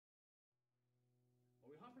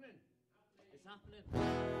happening. It's happening.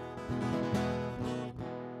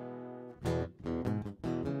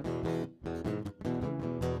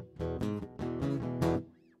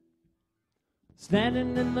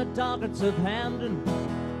 Standing in the dockets of Hamden,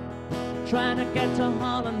 trying to get to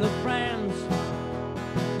Holland of France.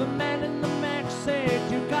 The man in the Mac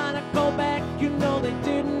said, you gotta go back. You know they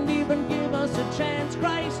didn't even give us a chance.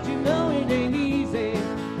 Christ, you know it ain't easy.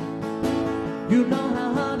 You know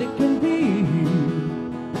how hard it can be.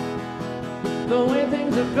 The way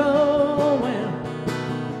things are going,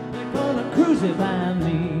 they're gonna crucify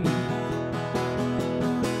me.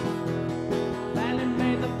 Finally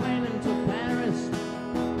made the plane into Paris,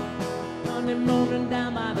 honeymoon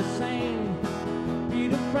down by the Seine.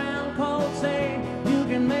 Peter Brown called, say, you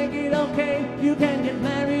can make it okay. You can get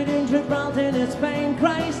married in Gibraltar in Spain.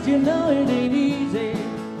 Christ, you know it ain't easy.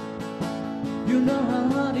 You know how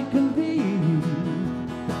hard it can be.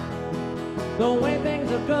 The way things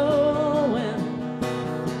are going,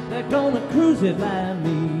 they're gonna crucify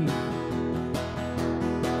me.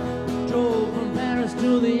 Drove from Paris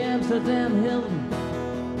to the Amsterdam Hilton,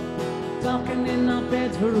 talking in our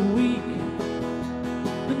beds for a week.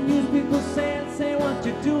 The news people said, say what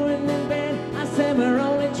you're doing in bed. I said we're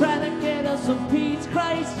only trying to get us some peace.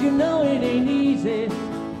 Christ, you know it ain't easy.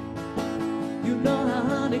 You know how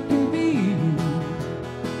hard it can be.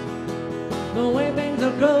 The way things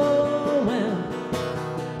are going,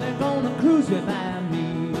 they're gonna crucify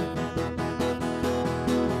me.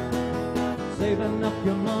 Saving up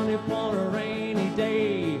your money for a rainy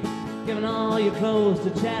day, giving all your clothes to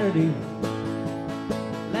charity.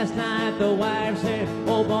 Last night the wife said,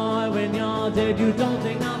 oh boy, when you're dead, you don't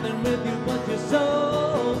take nothing with you but your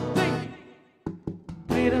soul. Think!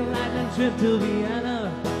 Made a lightning trip to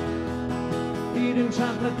Vienna, eating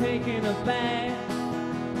chocolate cake in a bag.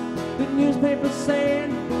 The newspaper's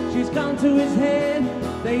saying she's gone to his head.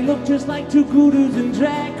 They look just like two kudos in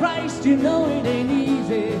drag. Christ, you know it ain't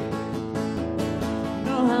easy.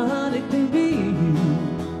 Know how hard it can be.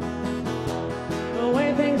 The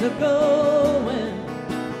way things are going,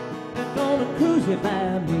 they're gonna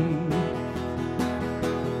crucify me.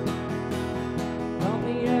 On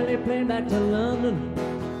the early plane back to London,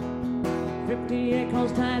 58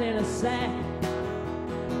 calls tied in a sack.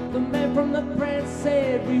 The man from the press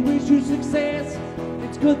said, we wish you success.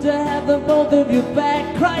 It's good to have the both of you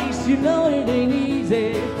back. Christ, you know it ain't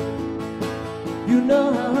easy. You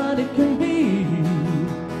know how hard it can be.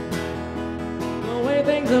 The way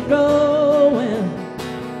things are going,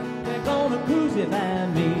 they're gonna crucify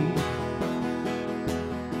me.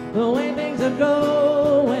 The way things are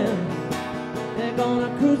going, they're gonna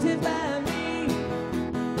crucify me.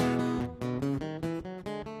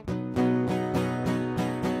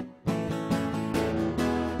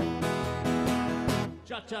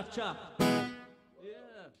 Cha cha.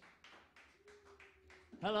 Yeah.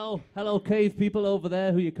 Hello, cave people over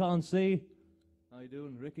there who you can't see. How you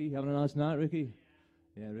doing, Ricky? Having a nice night, Ricky?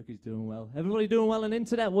 Yeah, Ricky's doing well. Everybody doing well in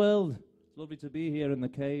internet world? It's lovely to be here in the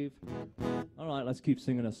cave. All right, let's keep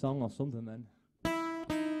singing a song or something then.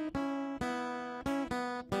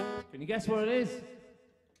 Can you guess what it is?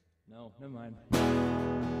 No, never mind.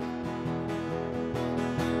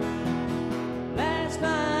 Last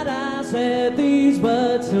night I said these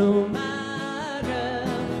words to my girl.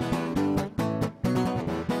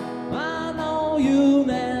 I know you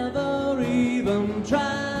never even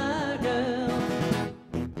try, girl.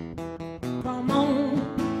 Come on,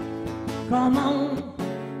 come on,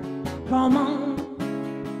 come on,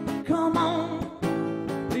 come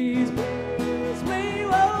on. Please please me,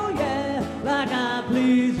 oh yeah, like I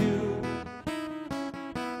please you.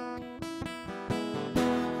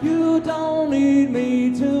 You don't need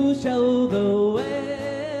me to show the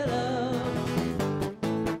way, love.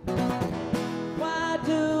 Why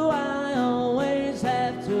do I always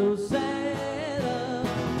have to say, love?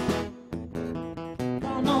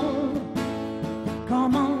 Come on,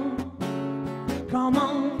 come on, come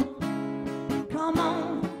on, come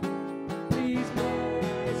on. Please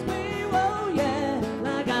please me, oh yeah,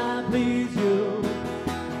 like I please you.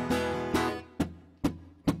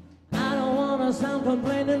 I don't wanna sound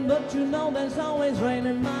complaining, but you know there's always rain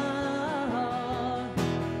in my heart.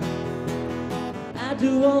 I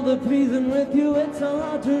do all the pleasing with you, it's so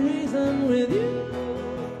hard to reason with you.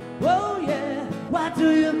 Oh yeah, why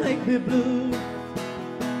do you make me blue?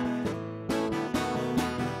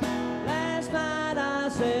 Last night I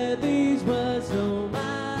said these words to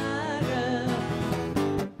my girl.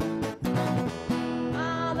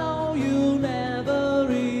 I know you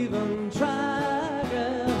never even try,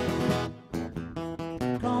 girl.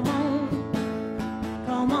 Come on,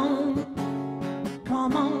 come on,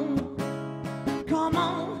 come on, come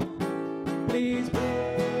on. please,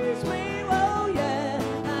 please me. Oh yeah,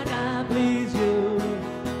 like I please you.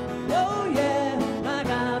 Oh yeah, like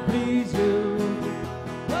I please you.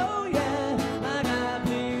 Oh yeah, like I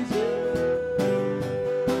please you.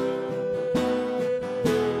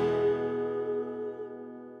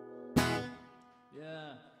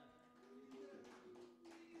 Yeah.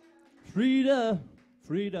 Frida,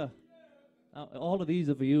 Frida. All of these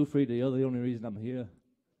are for you, Frida. You're the only reason I'm here.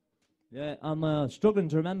 Yeah, I'm struggling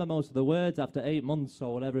to remember most of the words after 8 months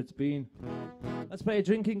or whatever it's been. Let's play a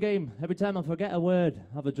drinking game. Every time I forget a word,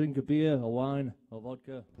 have a drink of beer or wine or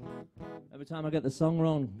vodka. Every time I get the song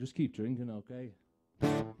wrong, just keep drinking, okay?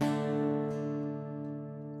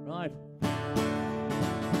 Right.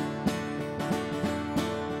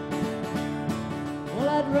 Well,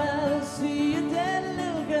 I'd rather see you dead,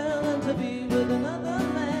 little girl, than to be with another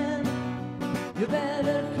man. You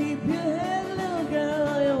better keep your head, little girl,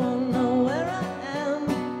 or you won't know where I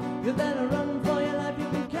am. You better run for your life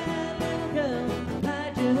if you can, little girl.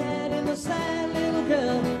 Hide your head in the sand, little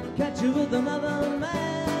girl. Catch you with another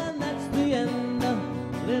man. That's the end,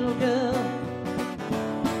 little girl.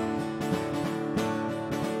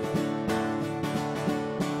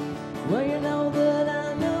 Well, you know that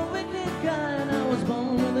I'm a wicked guy, and I was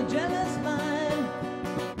born with a jealous mind.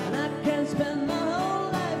 And I can't spend my whole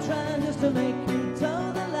life trying just to make you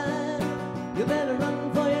toe the line. You better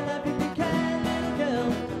run for your life if you can, little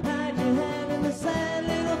girl. Hide your head in the sand,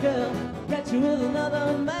 little girl. Catch you with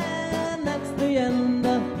another man. That's the end,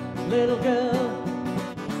 little girl.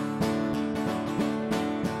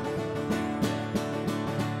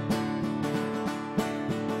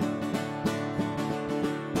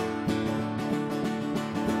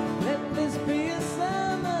 Let this be a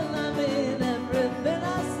sermon, I mean everything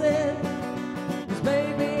I said. 'Cause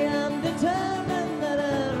baby, I'm determined that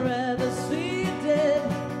I'd rather see you dead.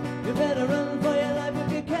 You better run for your life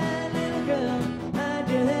if you can, little girl. Hide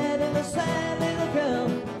your head in the sand, little girl.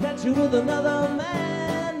 Catch you with another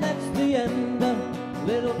man. That's the end,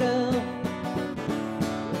 little girl.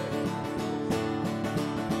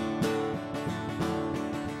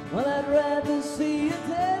 Well, I'd rather see you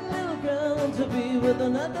dead, little girl, than to be with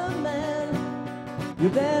another man. You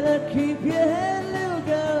better keep your head, little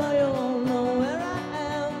girl, or you won't know where I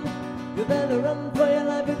am. You better run for your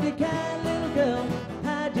life if you can, little girl.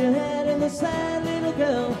 Hide your head in the sand, little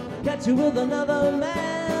girl. Catch you with another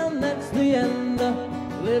man. That's the end,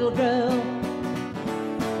 little girl.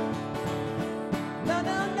 No,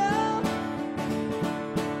 no, no.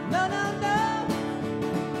 No, no, no.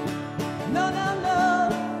 No, no, no.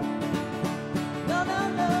 No, no,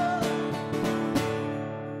 no.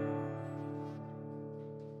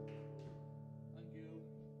 Thank you.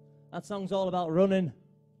 That song's all about running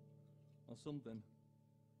or something.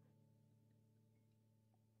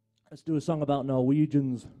 Let's do a song about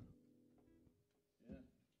Norwegians. Yeah.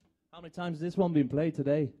 How many times has this one been played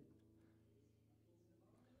today?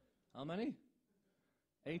 How many?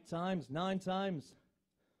 8 times? 9 times?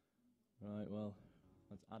 Right, well,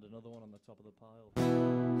 let's add another one on the top of the pile.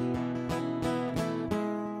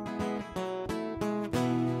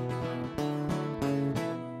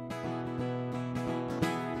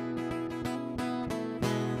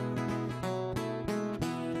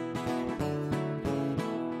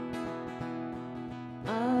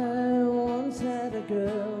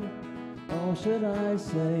 Girl, or should I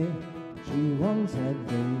say, she once had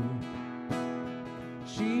me.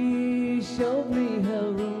 She showed me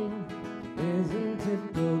her room, isn't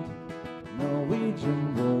it good,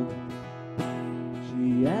 Norwegian wood.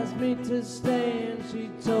 She asked me to stay and she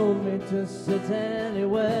told me to sit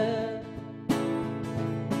anywhere.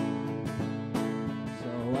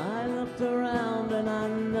 So I looked around and I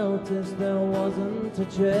noticed there wasn't a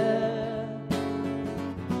chair.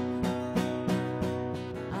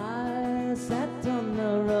 Sat on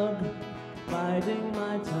the rug, biding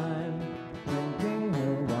my time, drinking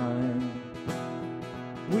her wine.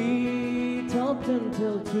 We talked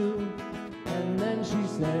until 2, and then she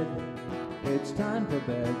said, it's time for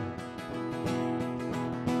bed.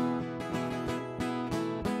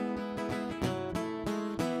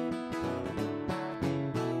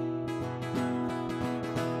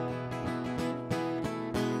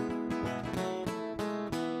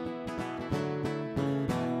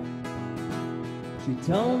 She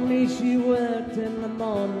told me she worked in the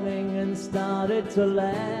morning and started to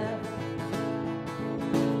laugh.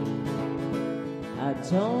 I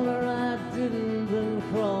told her I didn't and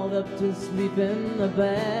crawled up to sleep in the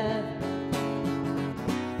bath.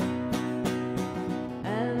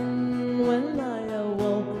 And when I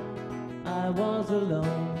awoke, I was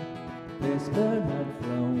alone. This bird had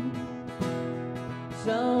flown.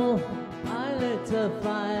 So I lit a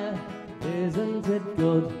fire, isn't it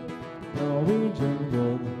good? Norwegian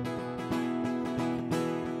wood.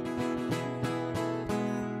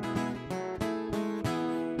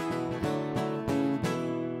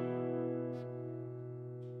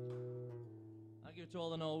 Thank you to all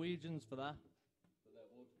the Norwegians for that.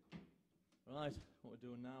 Right, what we're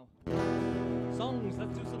doing now. Songs,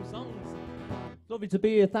 let's do some songs. Lovely to be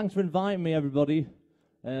here. Thanks for inviting me, everybody.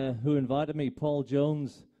 Who invited me? Paul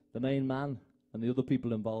Jones, the main man, and the other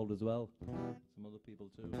people involved as well. Some other people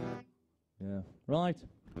too. Yeah. Right.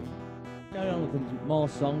 Carry on with more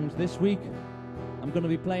songs. This week, I'm going to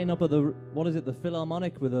be playing up at the, the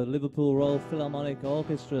Philharmonic with the Liverpool Royal Philharmonic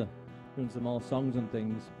Orchestra, doing some more songs and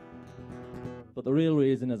things. But the real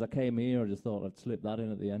reason is I came here, I just thought I'd slip that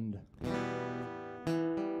in at the end.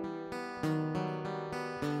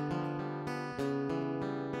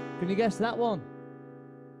 Can you guess that one?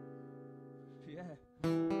 Yeah.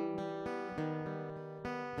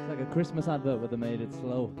 It's like a Christmas advert where they made it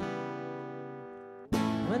slow.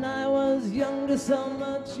 When I was younger, so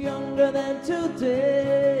much younger than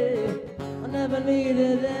today, I never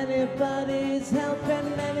needed anybody's help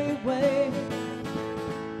in any way.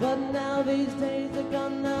 But now these days are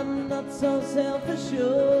gone, I'm not so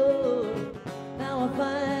self-assured. Now I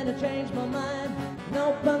find I changed my mind and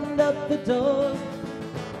opened up the doors.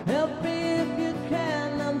 Help me if you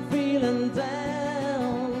can, I'm feeling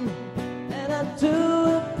down, and I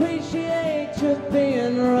do appreciate you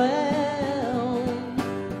being around.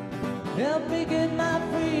 Help me get my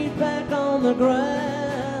feet back on the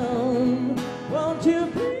ground. Won't you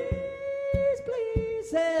please,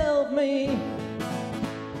 please help me?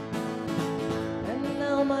 And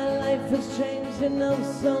now my life has changed in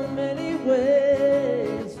so many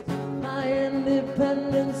ways. My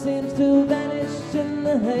independence seems to vanish in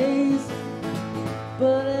the haze.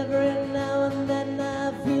 But every now and then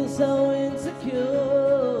I feel so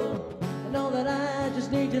insecure. I know that I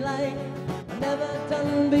just need you like I've never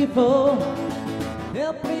done before.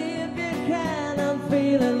 Help me if you can, I'm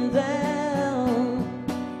feeling down,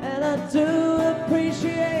 and I do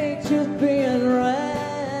appreciate you being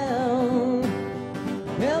around.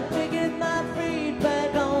 Help me get my feet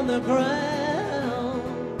back on the ground.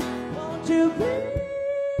 Won't you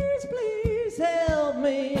please, please help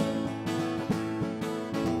me?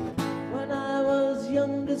 When I was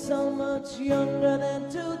younger, so much younger than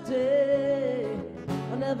today,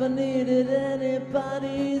 I never needed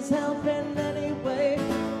anybody's help in any way.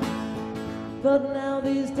 But now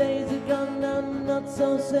these days are gone, I'm not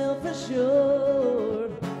so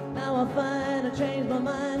self-assured. Now I find I changed my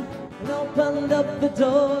mind and opened up the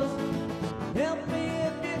doors. Help me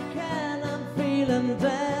if you can, I'm feeling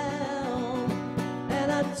down,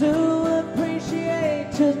 and I do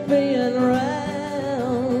appreciate just being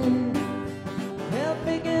around. Help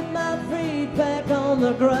me get my feet back on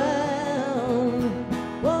the ground.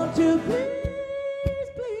 Won't you please,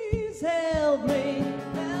 please help me?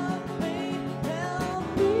 Help me,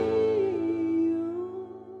 help me.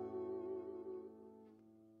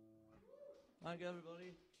 Thank you,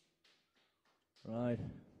 everybody. Right.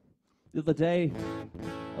 The other day,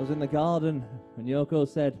 I was in the garden, and Yoko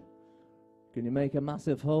said, "Can you make a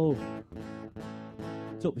massive hole?"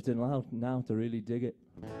 It took me till now to really dig it.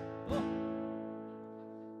 Oh.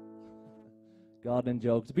 Gardening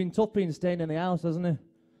jokes. It's been tough being staying in the house, hasn't it?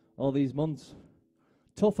 All these months.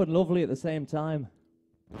 Tough and lovely at the same time.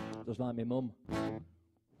 Just like my mum.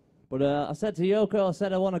 But I said to Yoko, I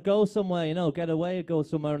said I want to go somewhere, get away, go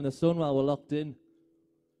somewhere in the sun while we're locked in.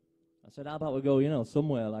 I said, how about we go,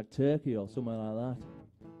 somewhere like Turkey or somewhere like that.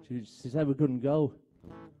 She said we couldn't go.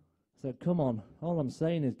 I said, come on, all I'm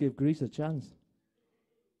saying is give Greece a chance.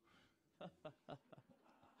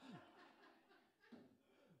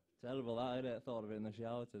 Terrible that, I thought of it in the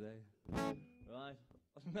shower today. Right,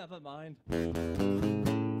 never mind.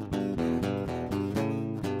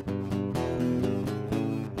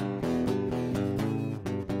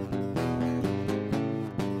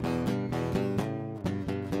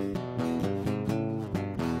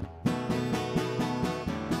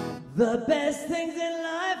 The best things in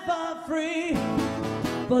life are free,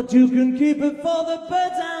 but you can keep it for the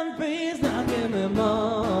birds and bees. Now give me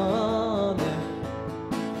money,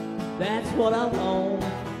 that's what I want.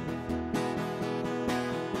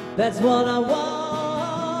 That's what I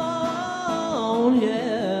want,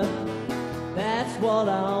 yeah. That's what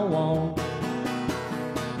I want.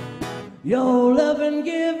 Your loving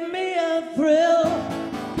give me a thrill,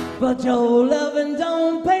 but your loving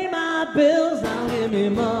don't pay my bills. Now give me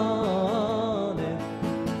money,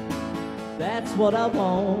 that's what I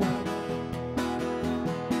want.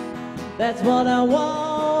 That's what I want,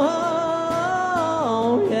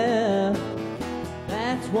 yeah.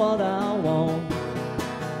 That's what I want.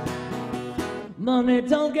 Money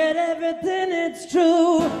don't get everything, it's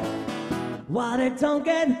true. What it don't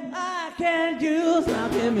get, I can't use. Now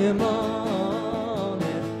give me money.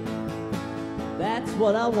 That's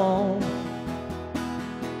what I want.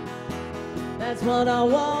 That's what I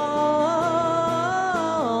want,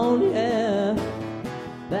 yeah.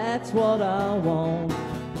 That's what I want.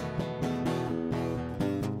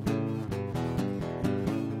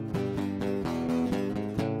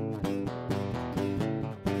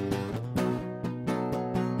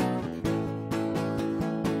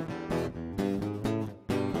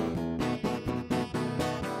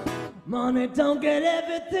 Money don't get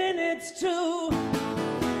everything, it's true.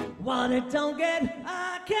 What it don't get,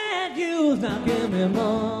 I can't use. Now give me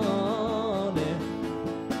money.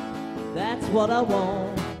 That's what I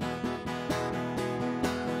want.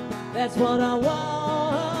 That's what I want,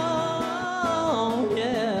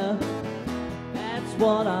 yeah. That's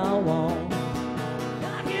what I want.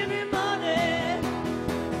 Now give me money.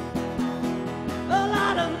 A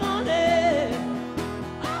lot of money.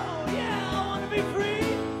 Oh yeah, I want to be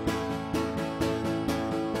free.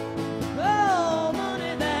 Oh,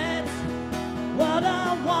 money, that's what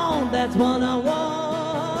I want. That's what I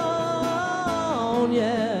want,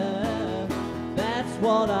 yeah. That's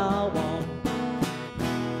what I want.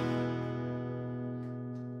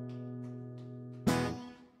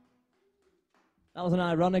 That was an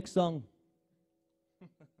ironic song.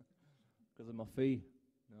 Because of my fee.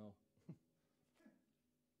 No.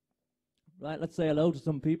 Right, let's say hello to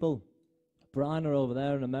some people. Brian are over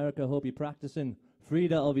there in America. Hope you're practicing.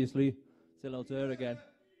 Frida, obviously. Say hello to her again.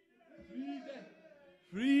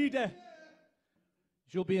 Frida.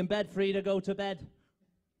 She'll be in bed, Frida. Go to bed.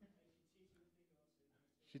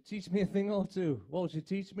 She'd teach me a thing or two. What would she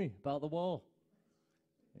teach me? About the war.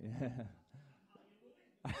 Yeah.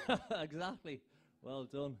 Exactly. Well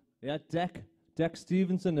done. Yeah, Deck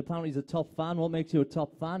Stevenson, apparently he's a top fan. What makes you a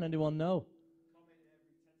top fan? Anyone know?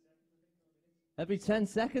 Every 10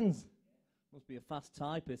 seconds? Must be a fast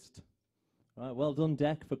typist. Right, well done,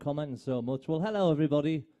 Deck, for commenting so much. Well, hello,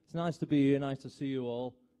 everybody. It's nice to be here. Nice to see you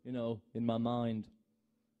all, you know, in my mind.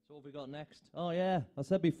 So what have we got next? Oh, yeah, I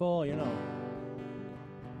said before, you know.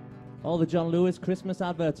 All the John Lewis Christmas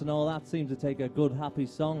adverts and all that seem to take a good, happy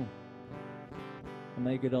song and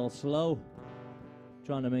make it all slow.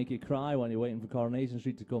 Trying to make you cry while you're waiting for Coronation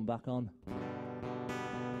Street to come back on.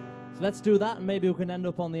 So let's do that, and maybe we can end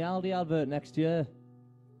up on the Aldi advert next year.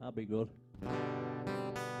 That'd be good.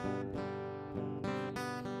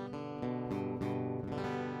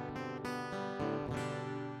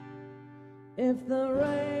 If the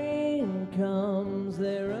rain comes,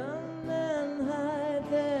 they run and hide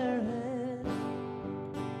their head.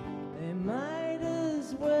 They might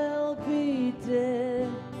as well be dead.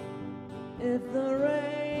 If the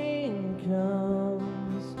rain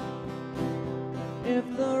comes, if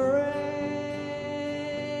the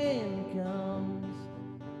rain comes,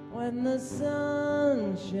 when the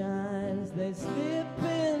sun shines, they slip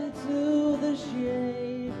into the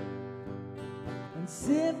shade and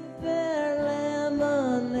sip their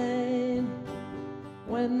lemonade.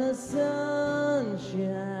 When the sun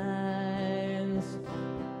shines,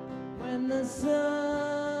 when the sun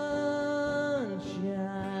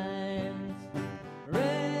shines, rain,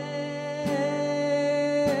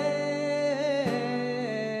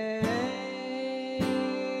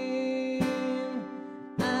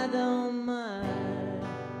 I don't mind.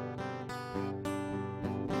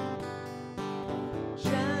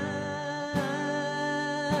 Shine,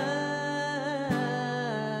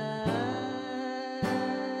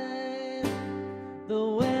 the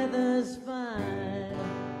weather's fine.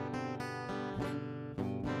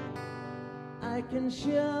 I can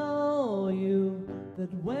show you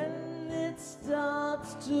that when it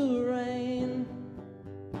starts to rain,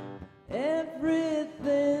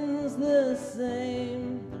 everything's the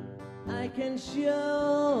same. I can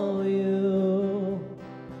show you,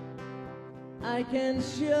 I can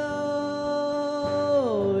show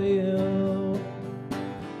you.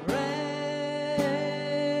 Rain,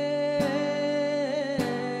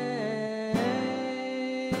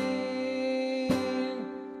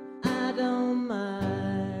 I don't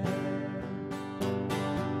mind.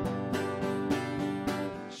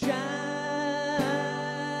 Shine,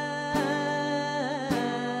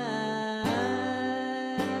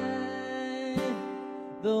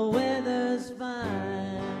 the weather's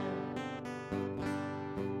fine.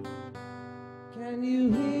 Can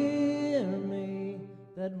you hear me?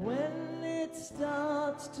 That when it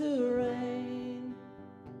starts to rain,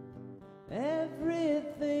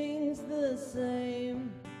 everything's the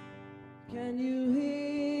same. Can you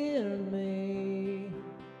hear me?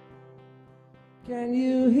 Can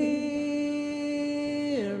you hear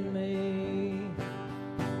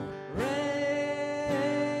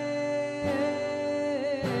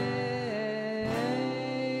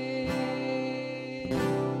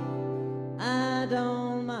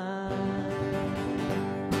don't mind.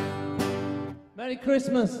 Merry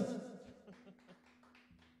Christmas. We've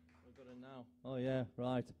got it now. Oh yeah,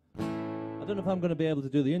 right. I don't know if I'm going to be able to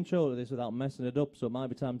do the intro to this without messing it up, so it might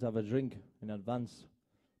be time to have a drink in advance.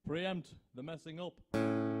 Preempt the messing up.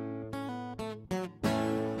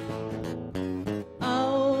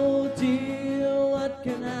 Oh dear, what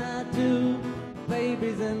can I do?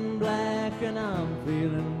 Baby's in black and I'm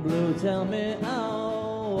feeling blue. Tell me,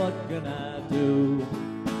 oh, what can I do?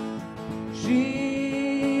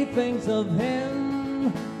 She thinks of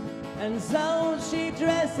him, and so she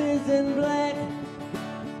dresses in black.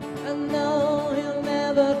 And no, he'll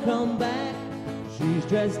never come back. She's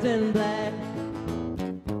dressed in black.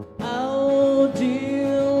 Oh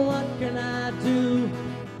dear, what can I do?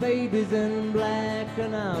 Baby's in black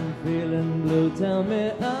and I'm feeling blue. Tell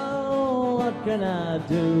me, oh, what can I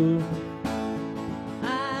do?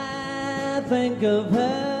 I think of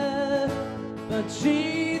her, but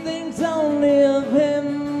she thinks only of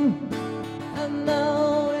him. And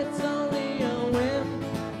no, it's only a whim.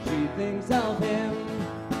 She thinks of him.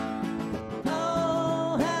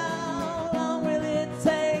 Oh, how long will it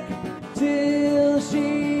take till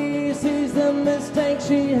she sees the mistake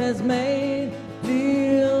she has made?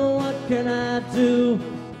 Dear, what can I do?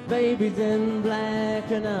 Baby's in black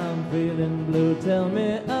and I'm feeling blue. Tell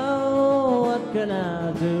me, oh, what can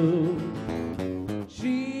I do?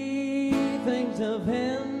 She thinks of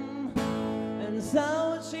him, and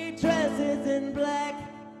so she dresses in black.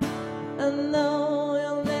 And no,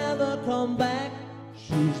 he'll never come back.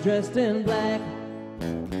 She's dressed in black.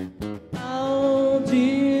 Oh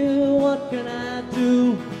dear, what can I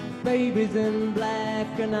do? Baby's in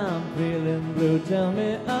black and I'm feeling blue. Tell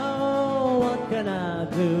me, oh, what can I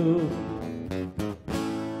do?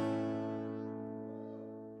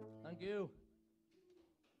 Thank you.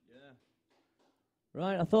 Yeah.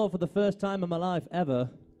 Right, I thought for the first time in my life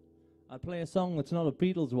ever, I'd play a song that's not a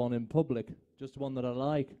Beatles one in public, just one that I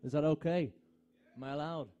like. Is that okay? Am I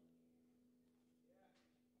allowed?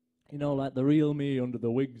 You know, like the real me under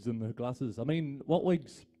the wigs and the glasses. I mean, what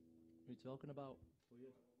wigs? What are you talking about?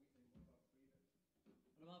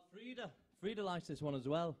 What about Frida? Frida likes this one as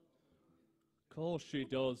well. Of course she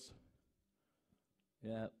does.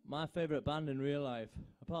 Yeah, my favourite band in real life,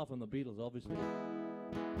 apart from the Beatles, obviously.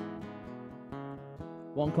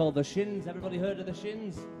 One called The Shins. Everybody heard of The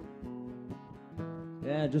Shins?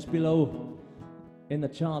 Yeah, just below, in the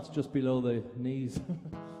charts, just below the knees.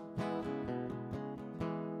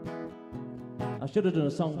 I should have done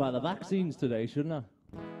a song by the Vaccines today, shouldn't I?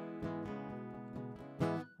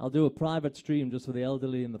 I'll do a private stream just for the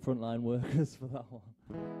elderly and the frontline workers for that one.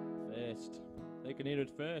 First. They can hear it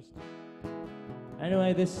first.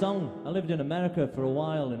 Anyway, this song, I lived in America for a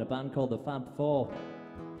while in a band called the Fab Four,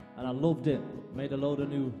 and I loved it. Made a load of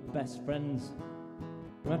new best friends.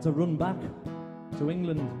 We had to run back to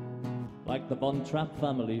England like the Von Trapp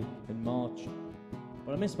family in March.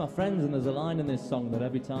 But I miss my friends, and there's a line in this song that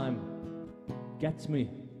every time gets me.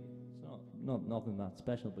 It's not nothing that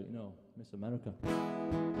special, but you know, miss America.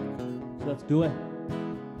 So let's do it.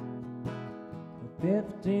 At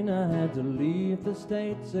 15 I had to leave the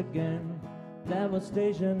States again. Dad was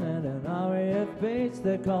stationed at an RAF base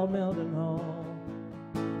they called Milton Hall.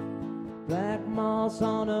 Black moss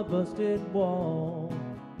on a busted wall.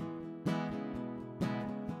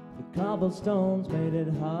 The cobblestones made it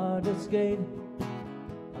hard to skate. I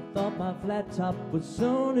thought my flat top would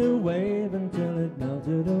soon wave until it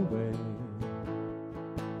melted away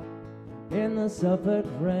in the Suffolk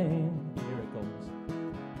rain. Here it comes.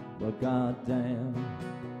 But goddamn,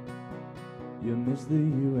 you miss the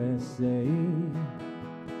USA.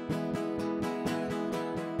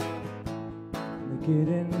 The kid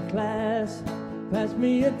in class passed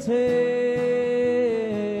me a tape.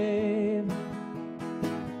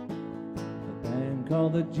 The band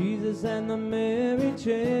called the Jesus and the Mary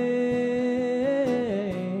Chain.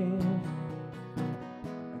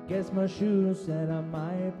 I guess my shoe said I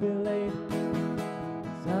might be late.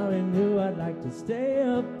 So he knew I'd like to stay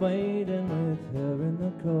up waiting with her in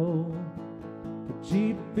the cold. For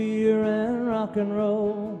cheap beer and rock and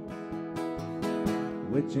roll,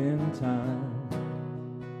 which in time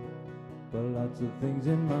but lots of things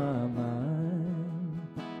in my mind.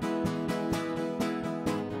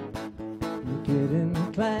 The kid in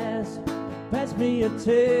class passed me a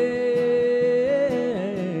tape.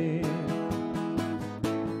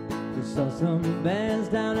 We saw some bands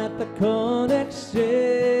down at the Corn Exchange.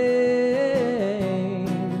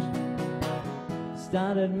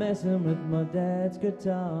 Started messing with my dad's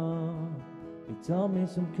guitar. He taught me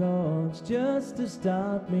some chords just to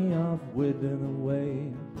start me off whittling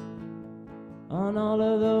away on all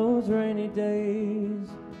of those those rainy days,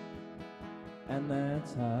 and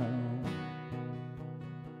that's how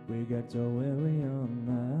we get to where we are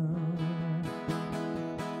now.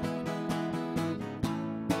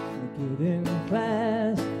 The kid in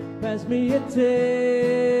class passed me a tape.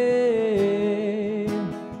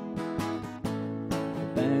 The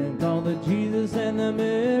band called the Jesus and the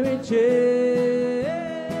Mary Chain.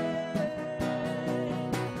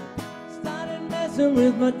 Started messing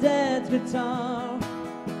with my dad's guitar.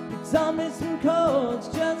 He taught me some chords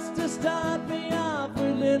just to start me off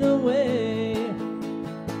with Little Way.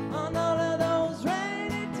 On all of those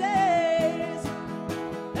rainy days,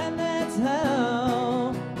 and that's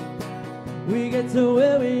how we get to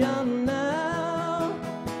where we are now.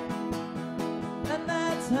 And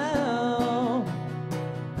that's how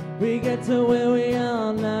we get to where we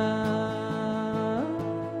are now.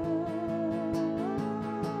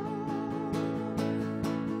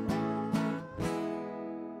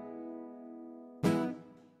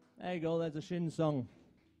 There you go, there's a Shin song.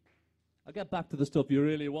 I'll get back to the stuff you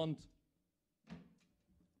really want.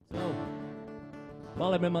 So,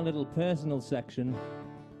 while I'm in my little personal section,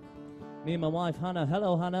 me and my wife Hannah,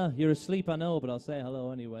 hello Hannah, you're asleep I know, but I'll say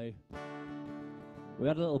hello anyway. We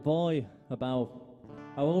had a little boy about,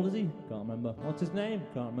 how old is he? Can't remember. What's his name?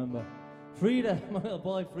 Can't remember. Frida, my little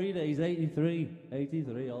boy Frida, he's 83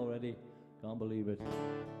 already. Can't believe it.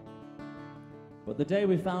 But the day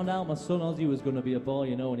we found out my son Ozzy was going to be a boy,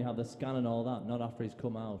 you know, when you have the scan and all that, not after he's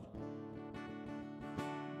come out.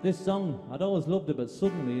 This song, I'd always loved it, but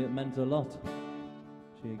suddenly it meant a lot. So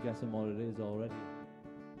you're guessing what it is already.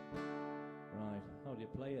 Right, how do you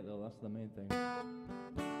play it though? That's the main thing.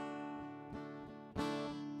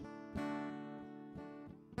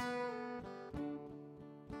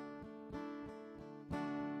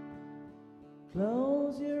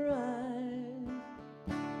 Close your eyes,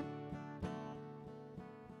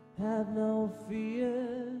 have no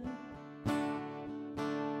fear.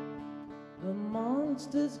 The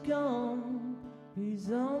monster's gone,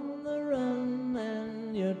 he's on the run,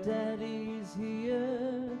 and your daddy's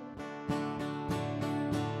here.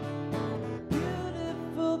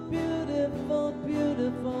 Beautiful, beautiful,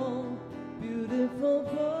 beautiful, beautiful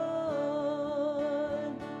boy.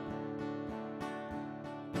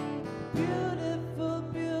 Beautiful,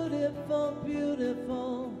 beautiful,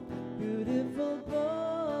 beautiful, beautiful boy.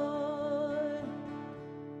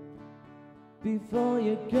 Before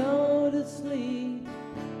you go to sleep,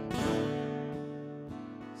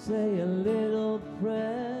 say a little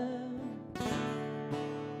prayer.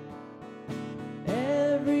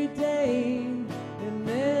 Every day, in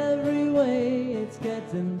every way, it's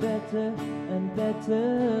getting better and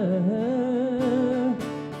better.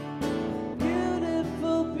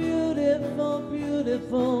 Beautiful, beautiful,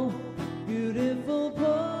 beautiful, beautiful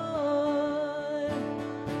boy.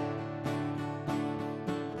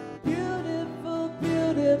 Beautiful,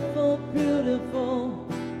 beautiful, beautiful,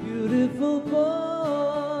 beautiful boy.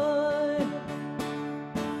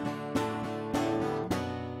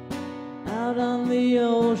 Out on the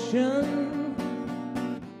ocean,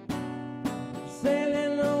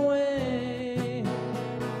 sailing away,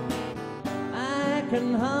 I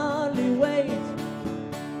can hardly wait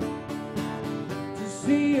to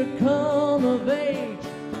see you come of age.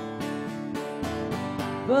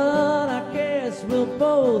 But I guess we'll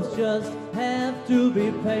both just have to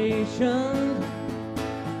be patient,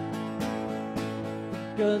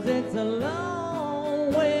 'cause it's a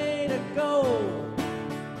long way to go,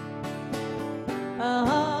 a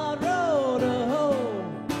hard road to hoe,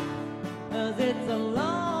 'cause it's a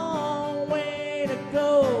long way to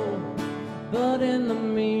go. But in the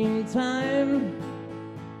meantime,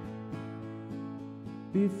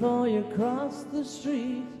 before you cross the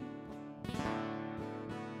street,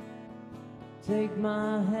 take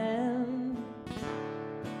my hand.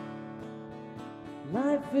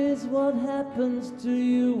 Life is what happens to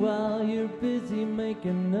you while you're busy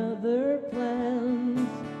making other plans.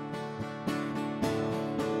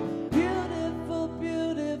 Beautiful,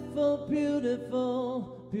 beautiful,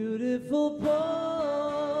 beautiful, beautiful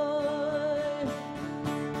boy.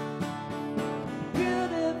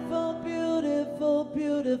 Beautiful, beautiful,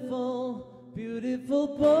 beautiful, beautiful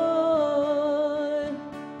boy.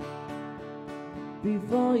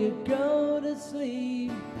 Before you go to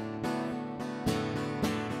sleep,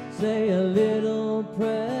 say a little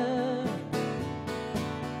prayer.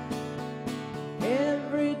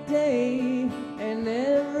 Every day and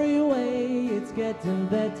every way, it's getting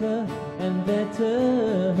better and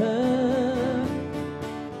better.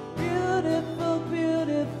 Beautiful,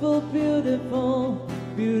 beautiful, beautiful,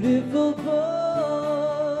 beautiful boy.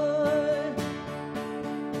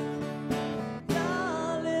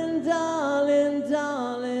 Darling,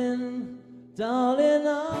 darling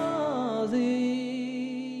Ozzy.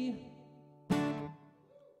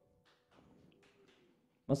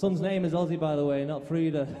 My son's name is Ozzy, by the way, not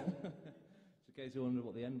Frida. Just in case you wondered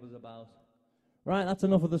what the end was about. Right, that's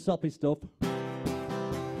enough of the soppy stuff.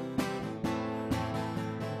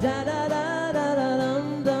 Da da da da da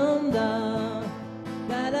dum dum da.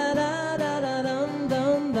 Da da da da da dum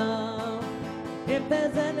dum da. If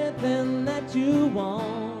there's anything that you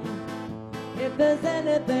want, if there's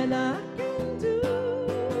anything I can do,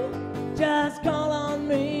 just call on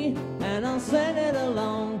me and I'll send it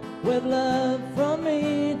along with love from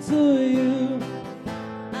me to you.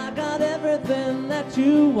 I got everything that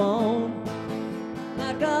you want.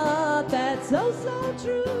 My God, that's so, so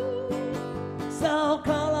true. So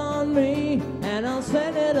call on me and I'll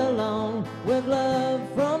send it along with love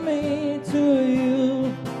from me to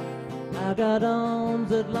you. I got arms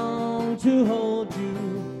that long to hold you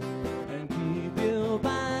and keep you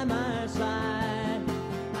by my side.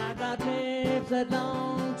 I got lips that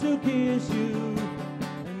long to kiss you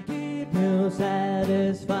and keep you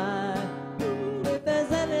satisfied. If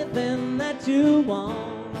there's anything that you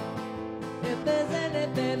want, if there's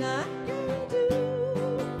anything I can do,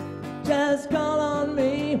 just call on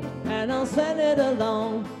me and I'll send it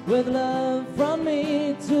along with love from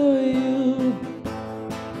me to you.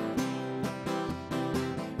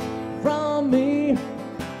 From me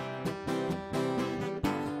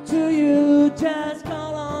to you, just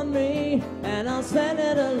call on me and I'll send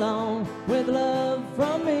it along with love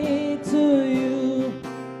from me to you.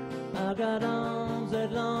 I got arms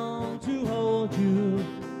that long to hold you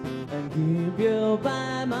and keep you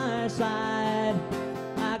by my side.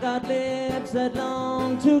 I got lips that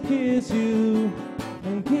long to kiss you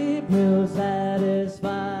and keep you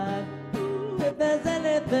satisfied. If there's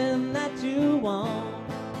anything that you want,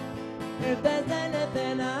 if there's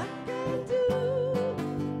anything I can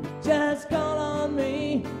do, just call on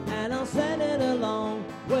me and I'll send it along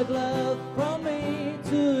with love from me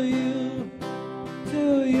to you,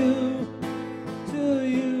 to you, to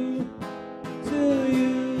you, to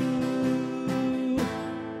you.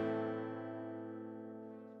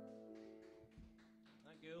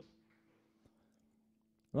 Thank you.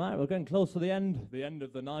 Right, we're getting close to the end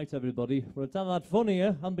of the night, everybody. We're having that fun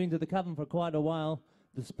here. I haven't been to the cavern for quite a while.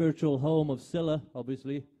 The spiritual home of Scylla,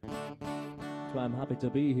 obviously. That's why I'm happy to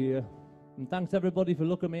be here. And thanks everybody for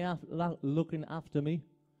looking after me.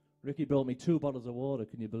 Ricky brought me 2 bottles of water,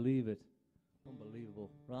 can you believe it?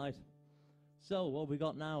 Unbelievable. Right. So, what have we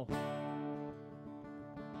got now?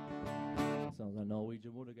 Sounds like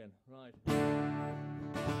Norwegian wood again. Right.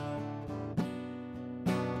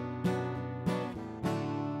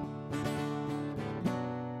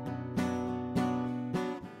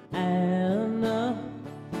 Anna,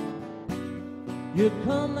 you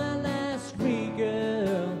come and ask me,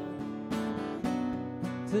 girl,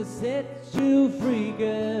 to set you free,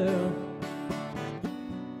 girl.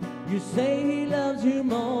 You say he loves you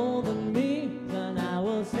more than me, then I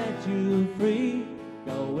will set you free.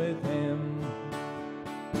 Go with him.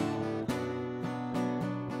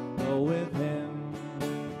 Go with him.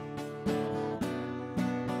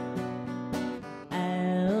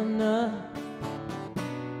 Anna,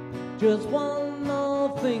 just one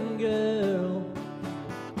more thing, girl.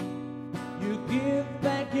 You give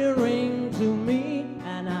back your ring to me,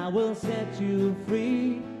 and I will set you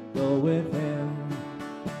free. Go with him.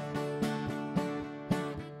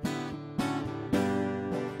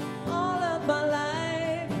 All of my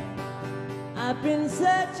life I've been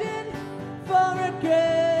searching for a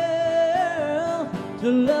girl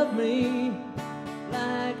to love me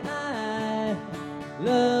like I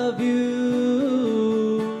love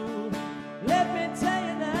you. Let me tell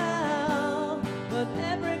you now, but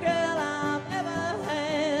every girl I've ever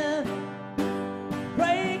had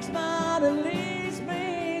breaks my heart and leaves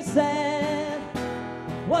me sad.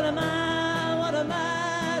 What am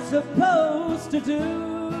I supposed to do?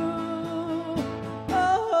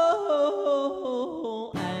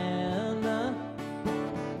 Oh, Anna,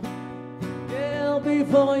 girl,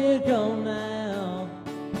 before you go now,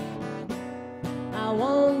 I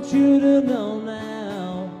want you to know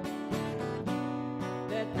now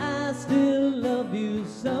that I still love you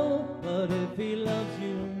so. But if he loves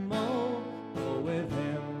you more, go with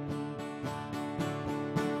him.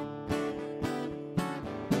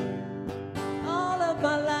 All of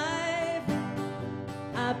my life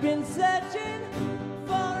I've been searching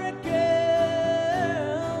for a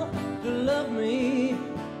girl to love me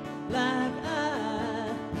like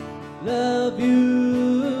I love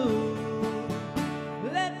you.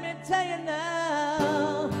 Let me tell you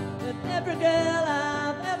now that every girl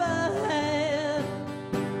I've ever had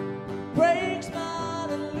breaks my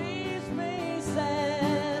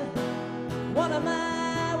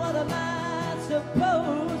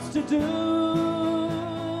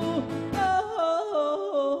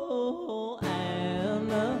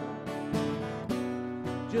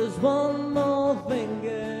just one more thing,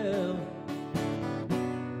 girl.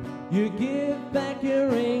 You give back your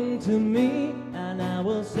ring to me, and I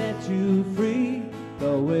will set you free.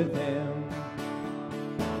 Go with him.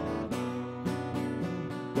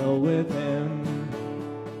 Go with him.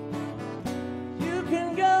 You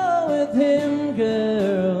can go with him,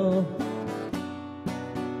 girl.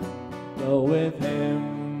 Go with him.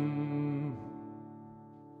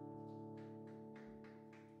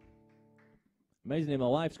 Amazingly, my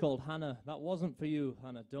wife's called Hannah. That wasn't for you,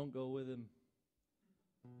 Hannah. Don't go with him.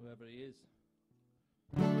 Whoever he is.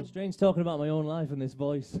 Strange talking about my own life in this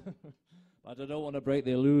voice. But I don't want to break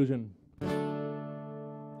the illusion.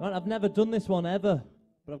 Right, I've never done this one ever,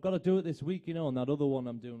 but I've got to do it this week, you know, and that other one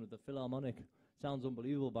I'm doing with the Philharmonic. Sounds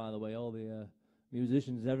unbelievable, by the way, all the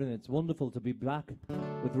musicians, everything. It's wonderful to be back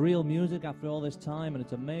with real music after all this time, and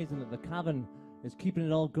it's amazing that the Cavern is keeping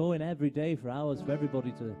it all going every day for hours for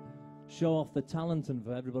everybody to show off the talent and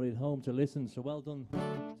for everybody at home to listen. So well done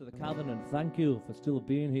to the Cavern, and thank you for still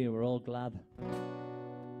being here. We're all glad.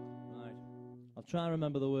 Right, I'll try and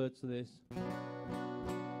remember the words to this. Can't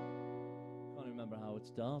remember how it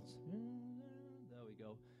starts. There we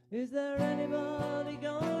go. Is there anybody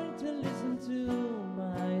going to listen to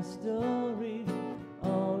my story?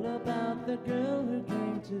 All about the girl who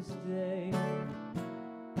came to stay.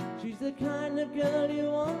 She's the kind of girl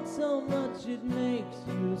you want so much it makes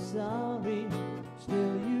you sorry.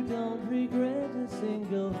 Still you don't regret a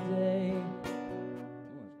single day.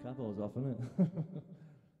 Oh, it's capos off, isn't it?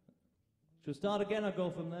 Should we start again or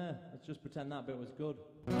go from there? Let's just pretend that bit was good.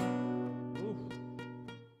 Oof.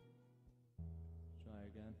 Try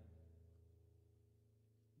again.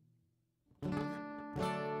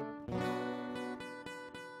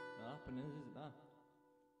 Not happening, is it that?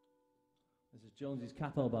 This is Jonesy's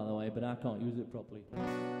capo, by the way, but I can't use it properly.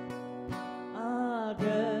 Ah,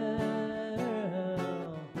 girl,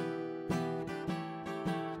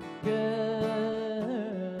 girl.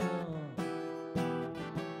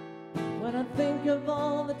 When I think of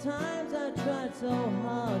all the times I tried so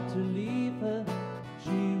hard to leave her,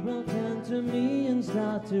 she will turn to me and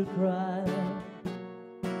start to cry.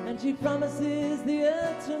 And she promises the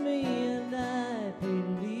earth to me, and I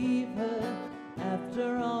believe her.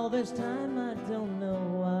 After all this time, I don't know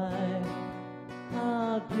why.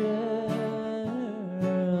 Ah, girl,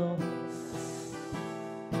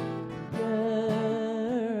 girl.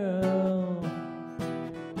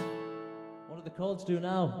 What do the chords do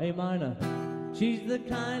now? A minor. She's the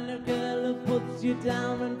kind of girl who puts you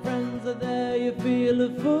down when friends are there. You feel a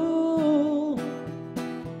fool.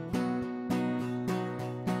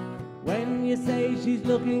 When you say she's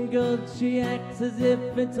looking good, she acts as if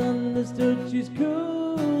it's understood. She's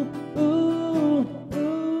cool, ooh,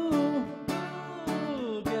 ooh,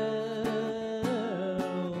 ooh, girl,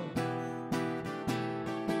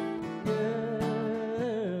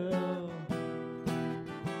 girl.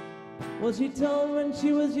 Was she told when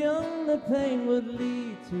she was young the pain would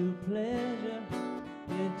lead to pleasure?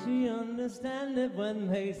 Did she understand it when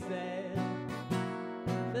they said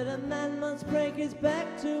that a man must break his back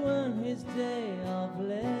to earn his day of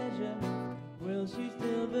leisure? Will she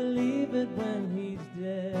still believe it when he's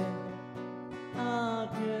dead? Ah,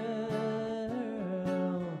 girl,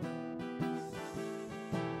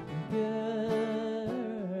 girl.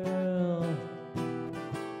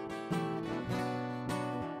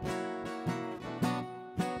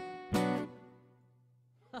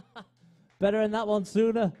 Better than that one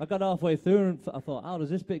sooner. I got halfway through and I thought, how does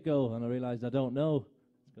this bit go? And I realised I don't know.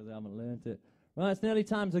 Because I haven't learnt it. Right, it's nearly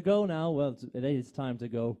time to go now. Well, it is time to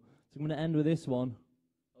go. So I'm going to end with this one.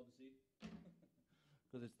 Obviously.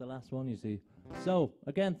 Because it's the last one, you see. So,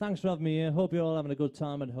 again, thanks for having me here. Hope you're all having a good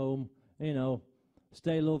time at home. You know,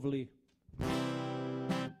 stay lovely.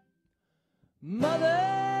 Mother,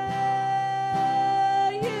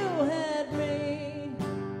 you had me,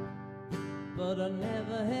 but I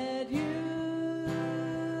never had you.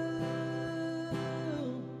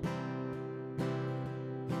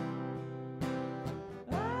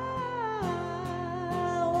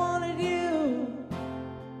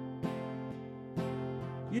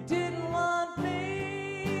 You didn't want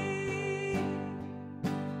me,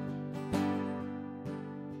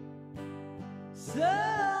 so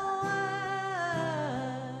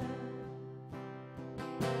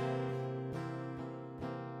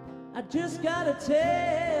I just gotta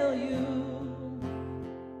tell you,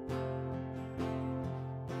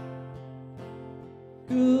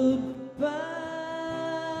 goodbye.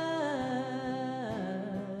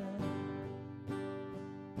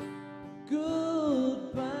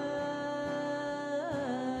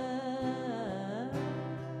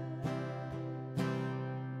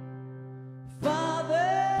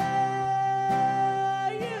 Father,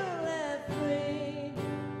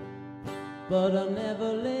 but I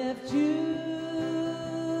never left you.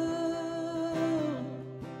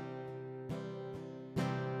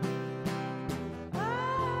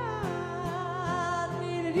 I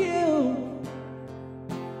needed you.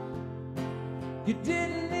 You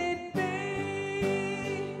didn't need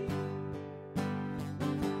me.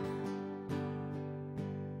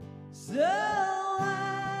 So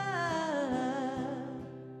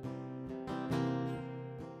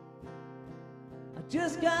I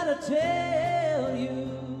just gotta tell you,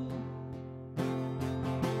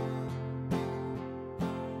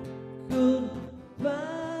 goodbye.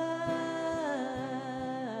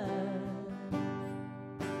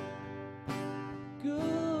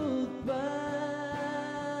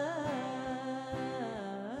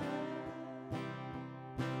 Goodbye.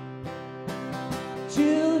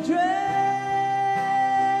 Children,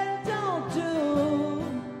 don't do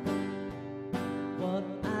what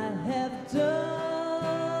I have done.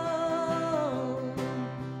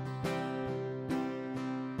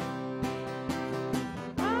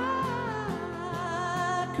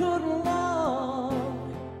 I couldn't walk,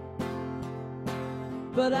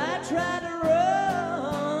 but I tried to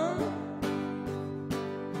run.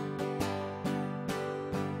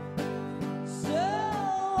 So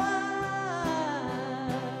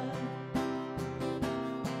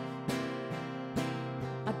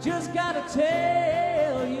I just gotta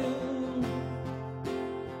tell you,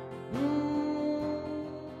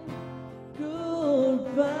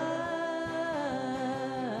 goodbye.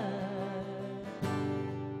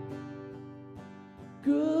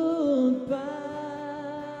 Goodbye.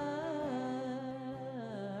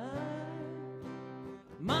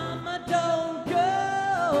 Mama, don't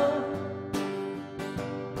go.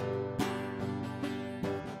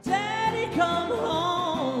 Daddy, come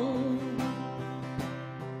home.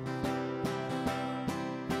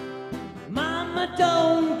 Mama,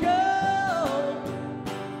 don't go.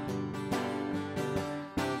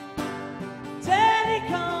 Daddy,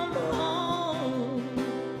 come home.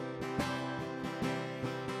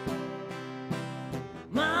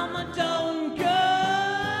 Mama, don't go.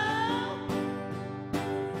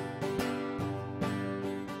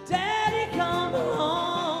 Daddy, come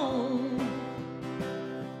home.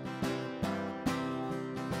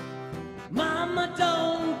 Mama,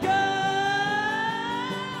 don't go.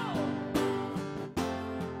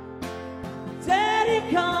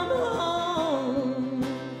 Daddy, come home.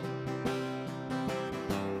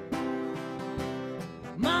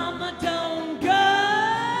 Mama, don't go.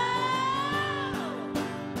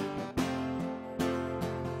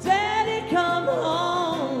 Daddy, come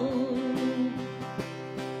home.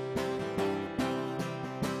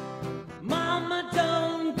 Mama,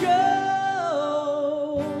 don't go.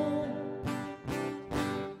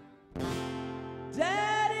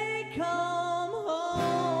 Daddy, come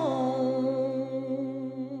home.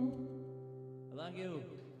 Thank you.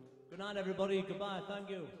 Good night, everybody. Goodbye. Thank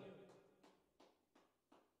you.